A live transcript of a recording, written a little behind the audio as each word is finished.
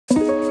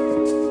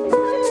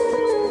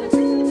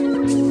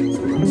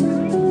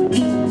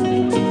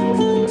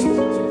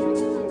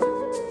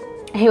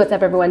Hey, what's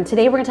up everyone?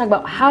 Today we're gonna talk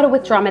about how to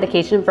withdraw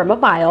medication from a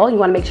vial. You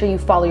wanna make sure you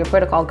follow your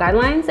protocol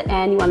guidelines,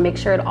 and you wanna make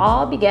sure it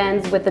all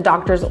begins with the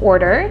doctor's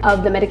order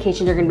of the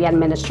medication you're gonna be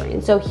administering.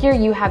 So here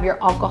you have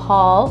your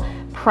alcohol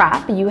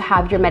prep, you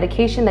have your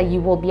medication that you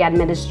will be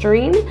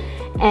administering,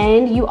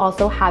 and you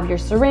also have your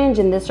syringe.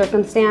 In this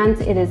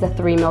circumstance, it is a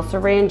 3 ml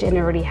syringe and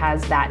it already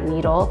has that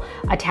needle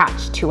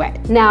attached to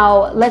it.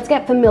 Now, let's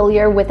get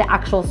familiar with the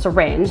actual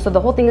syringe. So the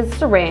whole thing is a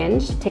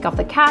syringe. Take off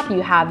the cap,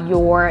 you have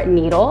your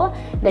needle,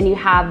 then you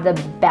have the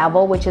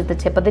bevel, which is the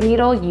tip of the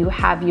needle. You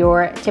have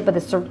your tip of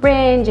the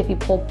syringe. If you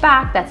pull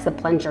back, that's the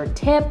plunger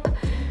tip.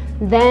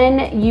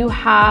 Then you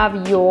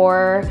have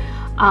your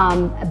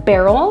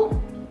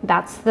barrel.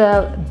 That's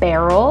the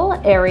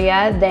barrel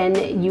area.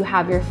 Then you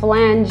have your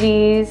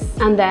phalanges,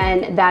 and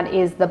then that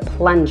is the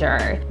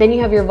plunger. Then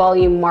you have your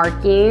volume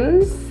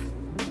markings.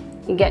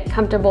 You get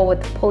comfortable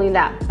with pulling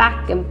that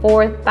back and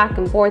forth,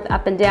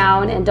 up and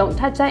down, and don't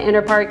touch that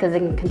inner part because it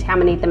can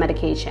contaminate the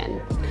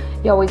medication.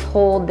 You always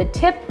hold the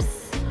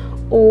tips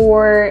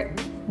or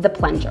the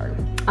plunger.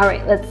 All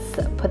right, let's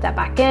put that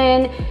back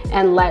in,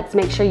 and let's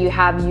make sure you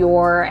have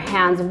your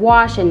hands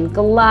washed and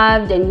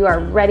gloved and you are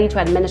ready to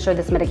administer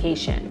this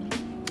medication.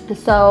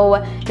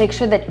 So make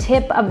sure the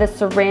tip of the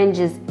syringe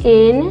is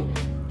in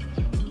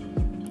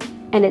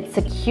and it's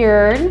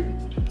secured.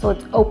 So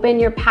let's open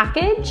your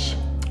package.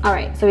 All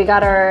right, so we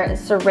got our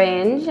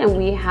syringe and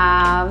we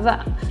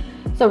have,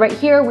 so right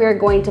here we're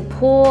going to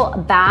pull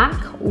back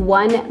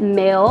 1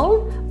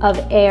 ml of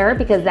air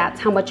because that's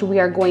how much we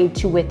are going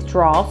to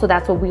withdraw. So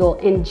that's what we will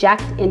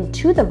inject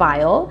into the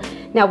vial.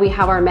 Now we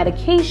have our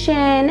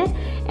medication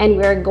and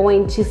we're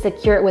going to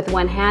secure it with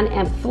one hand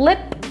and flip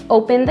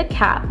open the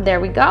cap.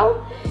 There we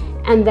go.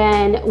 And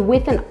then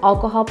with an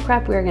alcohol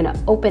prep, we're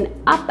gonna open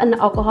up an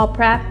alcohol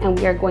prep and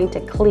we are going to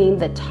clean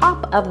the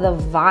top of the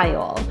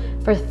vial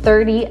for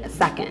 30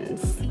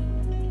 seconds.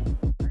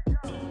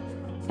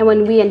 And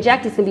when we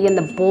inject, it's gonna be in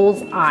the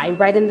bull's eye,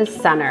 right in the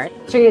center.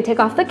 So you're gonna take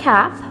off the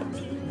cap.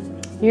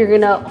 You're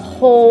gonna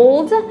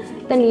hold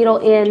the needle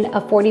in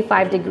a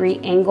 45-degree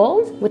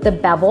angle with the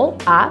bevel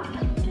up.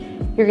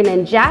 You're gonna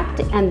inject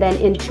and then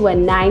into a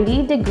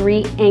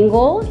 90-degree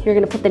angle. You're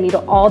gonna put the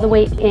needle all the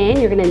way in.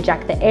 You're gonna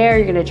inject the air.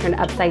 You're gonna turn it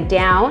upside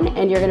down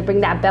and you're gonna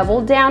bring that bevel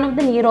down of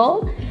the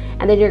needle,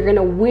 and then you're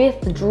gonna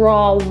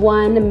withdraw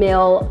 1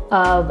 ml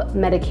of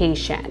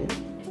medication.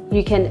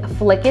 You can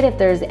flick it if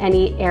there's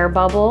any air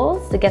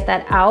bubbles to get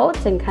that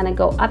out and kind of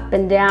go up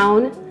and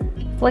down.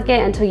 Flick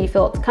it until you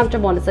feel it's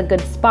comfortable and it's a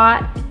good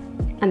spot.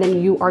 And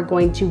then you are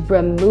going to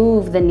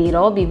remove the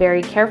needle. Be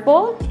very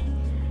careful.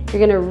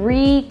 You're gonna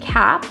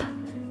recap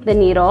the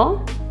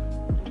needle,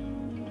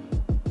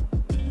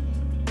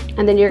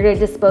 and then you're going to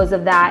dispose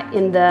of that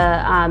in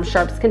the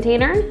sharps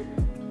container.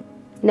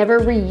 Never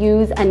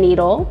reuse a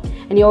needle,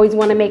 and you always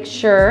want to make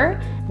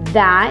sure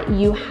that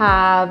you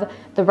have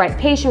the right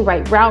patient,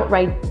 right route,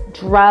 right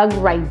drug,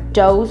 right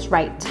dose,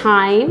 right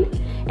time,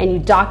 and you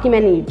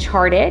document and you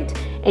chart it,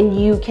 and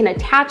you can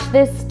attach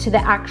this to the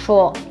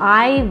actual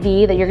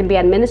IV that you're going to be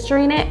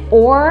administering it,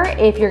 or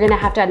if you're going to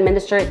have to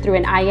administer it through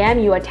an IM,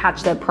 you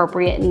attach the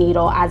appropriate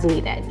needle as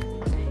needed.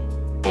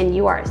 And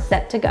you are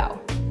set to go.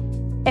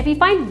 If you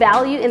find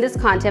value in this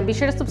content, be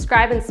sure to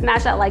subscribe and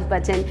smash that like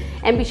button,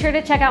 and be sure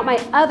to check out my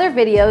other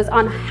videos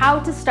on how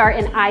to start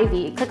an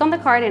IV. Click on the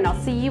card and I'll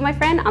see you, my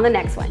friend, on the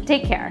next one.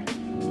 Take care.